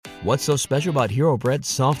What's so special about Hero Bread's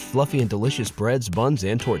soft, fluffy, and delicious breads, buns,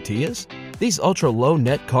 and tortillas? These ultra-low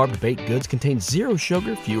net-carb baked goods contain zero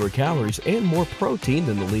sugar, fewer calories, and more protein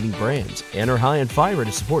than the leading brands, and are high in fiber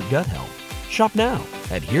to support gut health. Shop now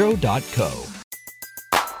at Hero.co.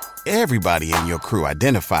 Everybody in your crew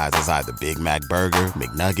identifies as either Big Mac Burger,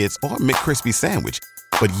 McNuggets, or McCrispy Sandwich.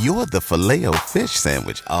 But you're the Filet-O-Fish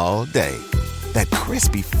Sandwich all day. That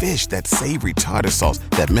crispy fish, that savory tartar sauce,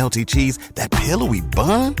 that melty cheese, that pillowy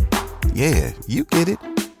bun. Yeah, you get it.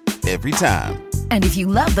 Every time. And if you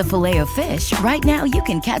love the Filet-O-Fish, right now you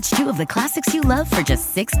can catch two of the classics you love for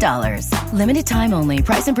just $6. Limited time only.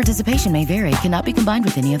 Price and participation may vary. Cannot be combined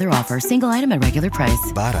with any other offer. Single item at regular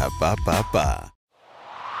price. Ba-da-ba-ba-ba.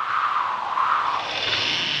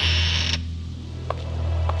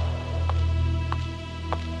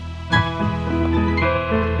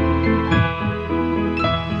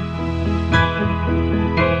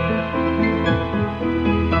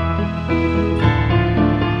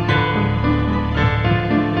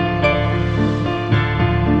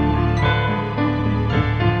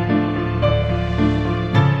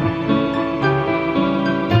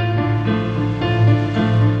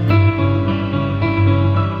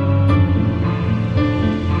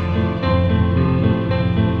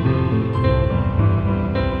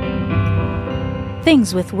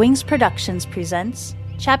 Things with Wings Productions presents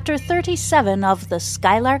Chapter 37 of the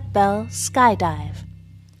Skylark Bell Skyedive.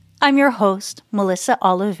 I'm your host, Melissa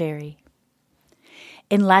Oliveri.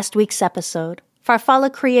 In last week's episode,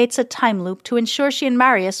 Farfalla creates a time loop to ensure she and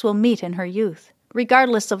Marius will meet in her youth,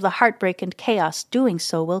 regardless of the heartbreak and chaos doing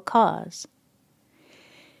so will cause.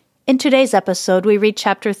 In today's episode, we read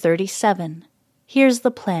Chapter 37, Here's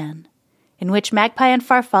the Plan, in which Magpie and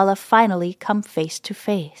Farfalla finally come face to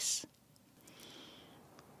face.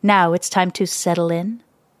 Now it's time to settle in,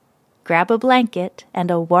 grab a blanket and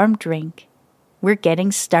a warm drink. We're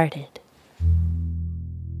getting started.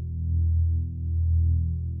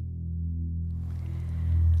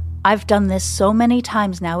 I've done this so many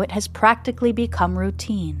times now it has practically become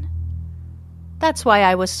routine. That's why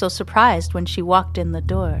I was so surprised when she walked in the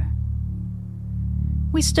door.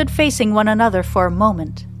 We stood facing one another for a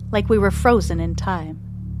moment, like we were frozen in time.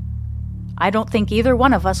 I don't think either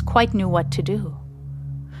one of us quite knew what to do.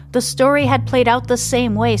 The story had played out the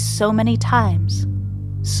same way so many times,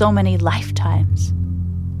 so many lifetimes.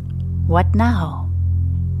 What now?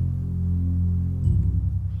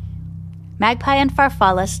 Magpie and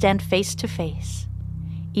Farfalla stand face to face.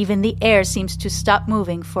 Even the air seems to stop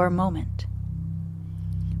moving for a moment.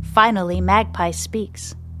 Finally, Magpie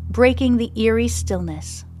speaks, breaking the eerie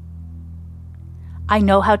stillness. I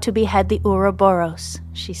know how to behead the Ouroboros,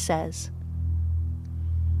 she says.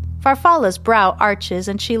 Farfalla's brow arches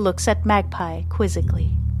and she looks at Magpie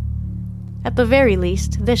quizzically. At the very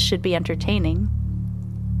least, this should be entertaining.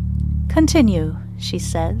 Continue, she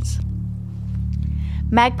says.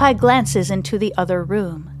 Magpie glances into the other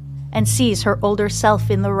room and sees her older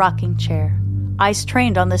self in the rocking chair, eyes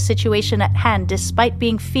trained on the situation at hand despite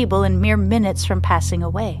being feeble and mere minutes from passing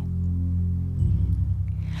away.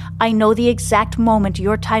 I know the exact moment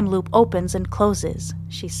your time loop opens and closes,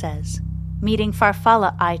 she says, meeting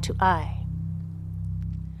Farfalla eye to eye.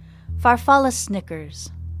 Farfalla snickers.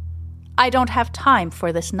 I don't have time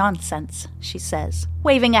for this nonsense, she says,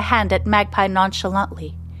 waving a hand at Magpie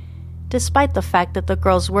nonchalantly, despite the fact that the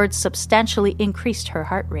girl's words substantially increased her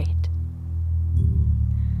heart rate.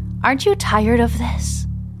 Aren't you tired of this?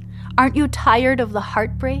 Aren't you tired of the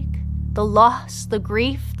heartbreak, the loss, the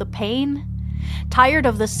grief, the pain? Tired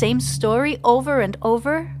of the same story over and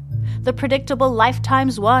over? The predictable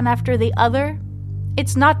lifetimes one after the other?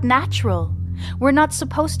 It's not natural. We're not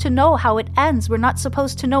supposed to know how it ends. We're not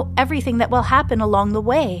supposed to know everything that will happen along the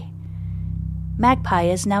way. Magpie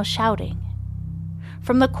is now shouting.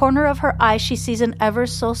 From the corner of her eye, she sees an ever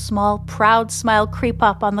so small, proud smile creep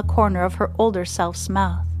up on the corner of her older self's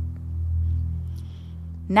mouth.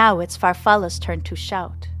 Now it's Farfalla's turn to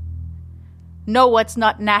shout. Know what's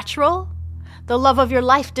not natural? The love of your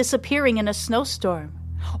life disappearing in a snowstorm.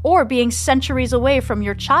 Or being centuries away from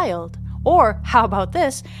your child. Or, how about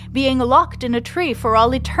this, being locked in a tree for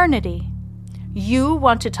all eternity. You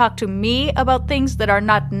want to talk to me about things that are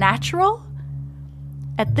not natural?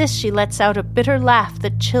 At this, she lets out a bitter laugh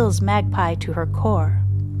that chills Magpie to her core.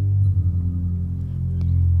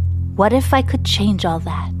 What if I could change all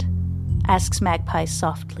that? Asks Magpie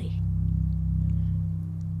softly.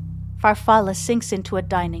 Farfalla sinks into a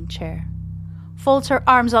dining chair, folds her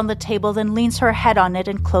arms on the table, then leans her head on it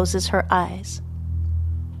and closes her eyes.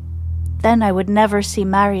 Then I would never see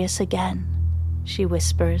Marius again, she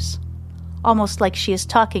whispers, almost like she is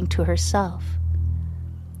talking to herself.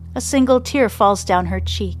 A single tear falls down her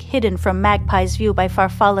cheek, hidden from Magpie's view by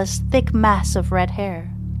Farfalla's thick mass of red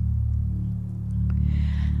hair.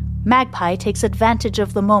 Magpie takes advantage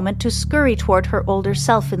of the moment to scurry toward her older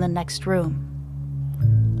self in the next room.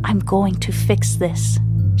 "I'm going to fix this,"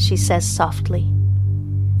 she says softly.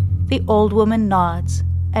 The old woman nods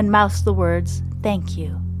and mouths the words, "Thank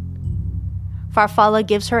you." Farfalla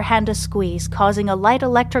gives her hand a squeeze, causing a light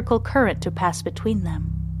electrical current to pass between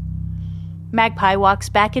them. Magpie walks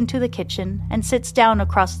back into the kitchen and sits down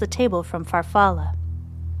across the table from Farfalla.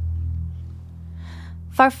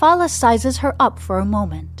 Farfalla sizes her up for a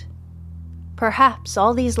moment. Perhaps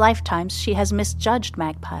all these lifetimes she has misjudged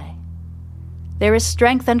Magpie. There is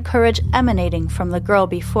strength and courage emanating from the girl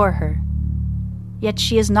before her. Yet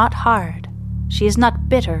she is not hard. She is not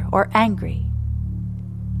bitter or angry.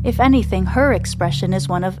 If anything, her expression is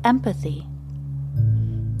one of empathy.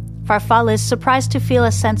 Farfalla is surprised to feel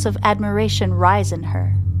a sense of admiration rise in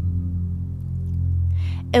her.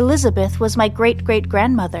 "Elizabeth was my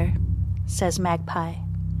great-great-grandmother," says Magpie.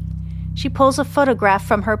 She pulls a photograph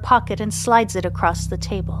from her pocket and slides it across the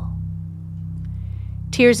table.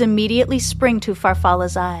 Tears immediately spring to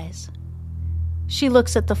Farfalla's eyes. She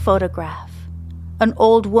looks at the photograph. An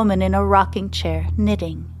old woman in a rocking chair,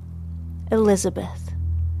 knitting. Elizabeth.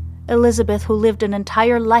 Elizabeth, who lived an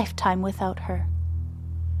entire lifetime without her.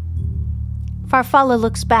 Farfalla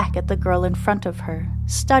looks back at the girl in front of her,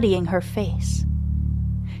 studying her face.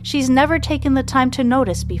 She's never taken the time to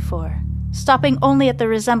notice before, stopping only at the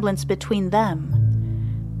resemblance between them.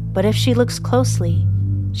 But if she looks closely,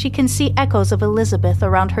 she can see echoes of Elizabeth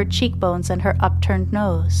around her cheekbones and her upturned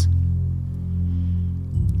nose.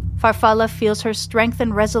 Farfalla feels her strength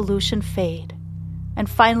and resolution fade, and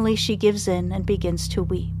finally she gives in and begins to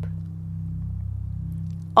weep.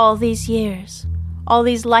 "All these years, all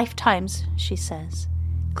these lifetimes," she says,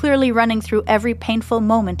 clearly running through every painful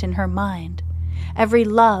moment in her mind, every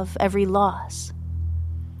love, every loss.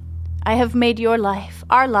 "I have made your life,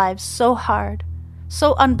 our lives, so hard,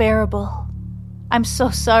 so unbearable. I'm so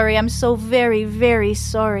sorry, I'm so very, very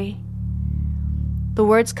sorry." The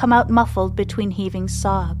words come out muffled between heaving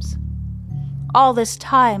sobs. "All this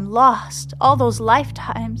time, lost, all those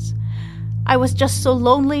lifetimes. I was just so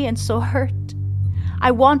lonely and so hurt.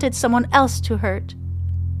 I wanted someone else to hurt.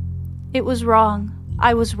 It was wrong,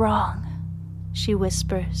 I was wrong," she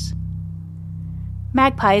whispers.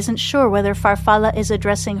 Magpie isn't sure whether Farfalla is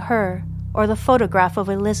addressing her or the photograph of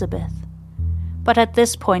Elizabeth. But at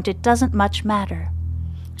this point it doesn't much matter.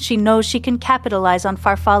 She knows she can capitalize on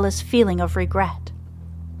Farfalla's feeling of regret.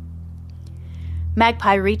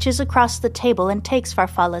 Magpie reaches across the table and takes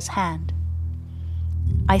Farfalla's hand.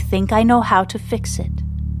 "I think I know how to fix it.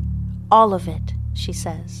 All of it," she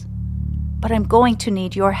says. "But I'm going to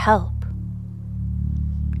need your help."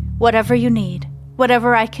 "Whatever you need,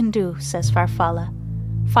 whatever I can do," says Farfalla,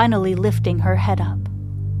 finally lifting her head up.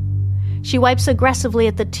 She wipes aggressively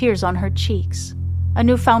at the tears on her cheeks, a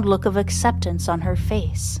newfound look of acceptance on her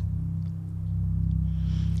face.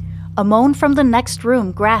 A moan from the next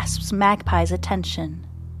room grasps Magpie's attention.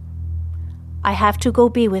 "I have to go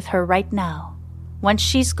be with her right now. Once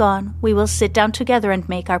she's gone, we will sit down together and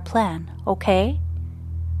make our plan, okay?"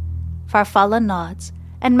 Farfalla nods,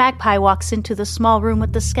 and Magpie walks into the small room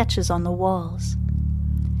with the sketches on the walls.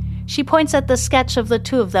 She points at the sketch of the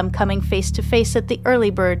two of them coming face to face at the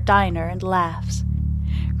Early Bird Diner and laughs.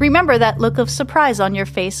 "Remember that look of surprise on your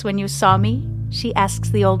face when you saw me?" she asks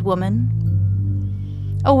the old woman.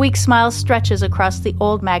 A weak smile stretches across the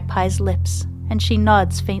old Magpie's lips, and she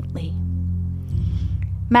nods faintly.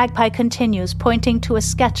 Magpie continues, pointing to a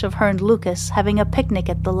sketch of her and Lucas having a picnic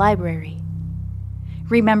at the library.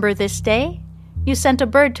 "Remember this day? You sent a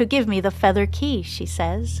bird to give me the feather key," she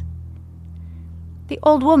says. The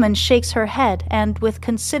old woman shakes her head and, with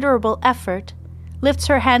considerable effort, lifts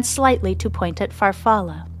her hand slightly to point at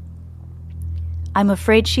Farfalla. "I'm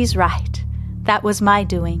afraid she's right. That was my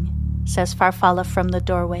doing," says Farfalla from the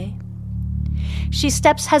doorway. She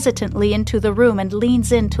steps hesitantly into the room and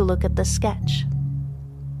leans in to look at the sketch.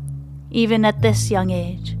 "Even at this young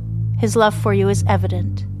age, his love for you is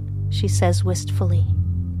evident," she says wistfully.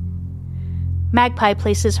 Magpie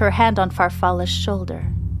places her hand on Farfalla's shoulder.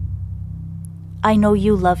 "I know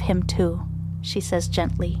you love him too," she says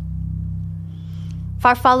gently.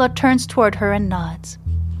 Farfalla turns toward her and nods.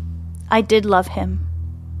 "I did love him,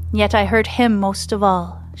 yet I hurt him most of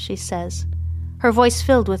all," she says, her voice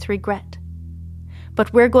filled with regret.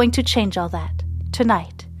 "But we're going to change all that,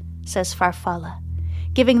 tonight," says Farfalla,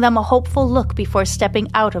 giving them a hopeful look before stepping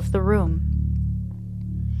out of the room.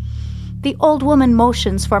 The old woman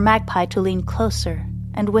motions for Magpie to lean closer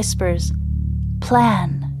and whispers,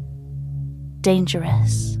 "Plan.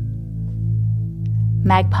 Dangerous."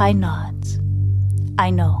 Magpie nods. I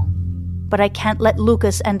know, but I can't let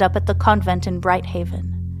Lucas end up at the convent in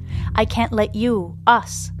Brighthaven. I can't let you,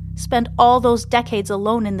 us, spend all those decades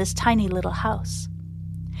alone in this tiny little house.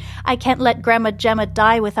 I can't let Grandma Gemma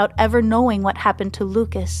die without ever knowing what happened to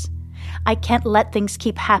Lucas. I can't let things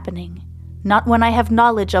keep happening, not when I have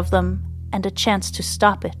knowledge of them and a chance to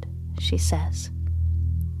stop it, she says.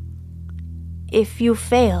 If you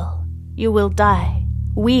fail, you will die.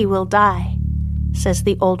 We will die, says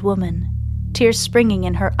the old woman, tears springing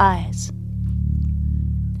in her eyes.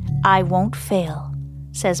 I won't fail,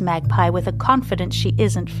 says Magpie with a confidence she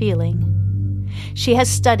isn't feeling. She has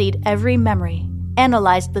studied every memory,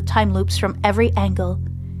 analyzed the time loops from every angle,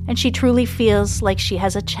 and she truly feels like she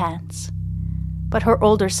has a chance. But her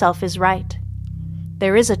older self is right.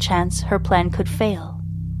 There is a chance her plan could fail.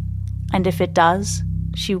 And if it does,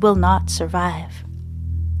 she will not survive.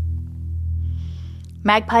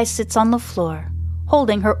 Magpie sits on the floor,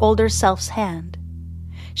 holding her older self's hand.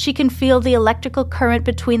 She can feel the electrical current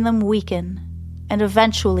between them weaken, and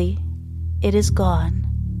eventually, it is gone.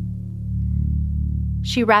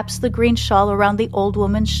 She wraps the green shawl around the old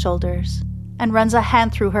woman's shoulders and runs a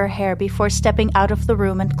hand through her hair before stepping out of the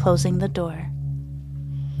room and closing the door.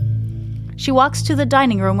 She walks to the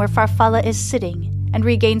dining room where Farfalla is sitting and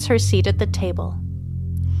regains her seat at the table.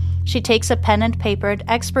 She takes a pen and paper and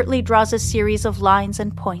expertly draws a series of lines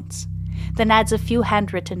and points, then adds a few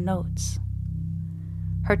handwritten notes.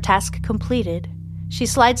 Her task completed, she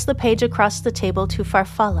slides the page across the table to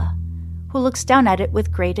Farfalla, who looks down at it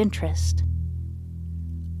with great interest.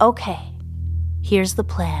 Okay, here's the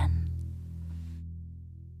plan.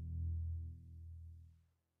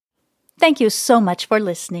 Thank you so much for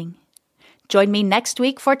listening. Join me next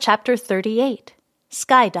week for Chapter 38,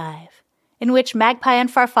 Skyedive, in which Magpie and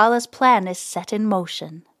Farfalla's plan is set in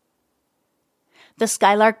motion. The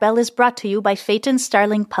Skylark Bell is brought to you by Phaeton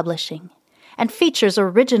Starling Publishing and features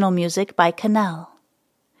original music by Canal.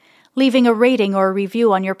 Leaving a rating or a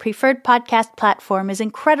review on your preferred podcast platform is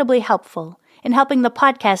incredibly helpful in helping the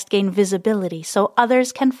podcast gain visibility so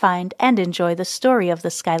others can find and enjoy the story of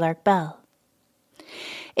the Skylark Bell.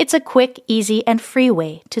 It's a quick, easy, and free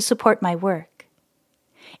way to support my work.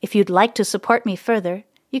 If you'd like to support me further,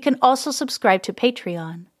 you can also subscribe to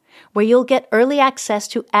Patreon, where you'll get early access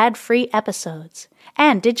to ad-free episodes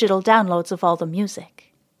and digital downloads of all the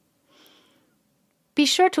music. Be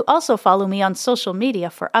sure to also follow me on social media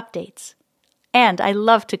for updates, and I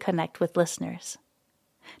love to connect with listeners.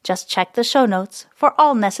 Just check the show notes for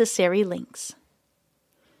all necessary links.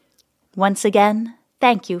 Once again,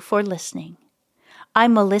 thank you for listening.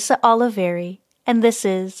 I'm Melissa Oliveri, and this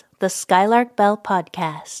is the Skylark Bell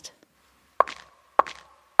Podcast.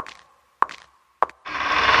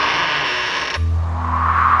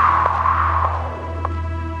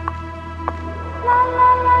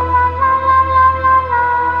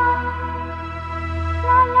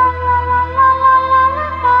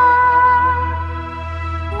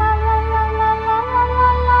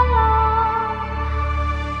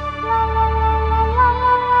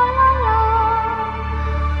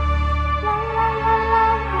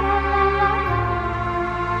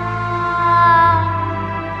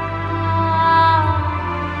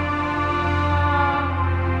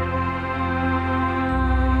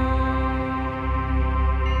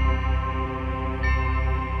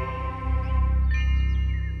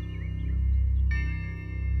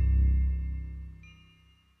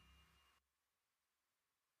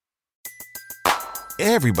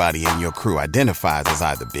 Everybody in your crew identifies as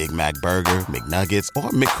either Big Mac Burger, McNuggets, or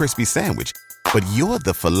McCrispy Sandwich. But you're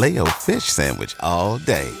the Filet-O-Fish Sandwich all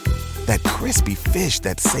day. That crispy fish,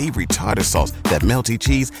 that savory tartar sauce, that melty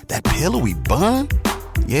cheese, that pillowy bun.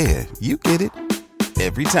 Yeah, you get it.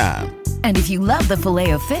 Every time. And if you love the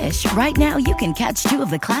Filet-O-Fish, right now you can catch two of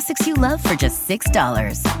the classics you love for just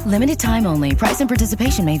 $6. Limited time only. Price and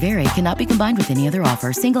participation may vary. Cannot be combined with any other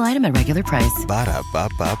offer. Single item at regular price.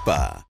 Ba-da-ba-ba-ba.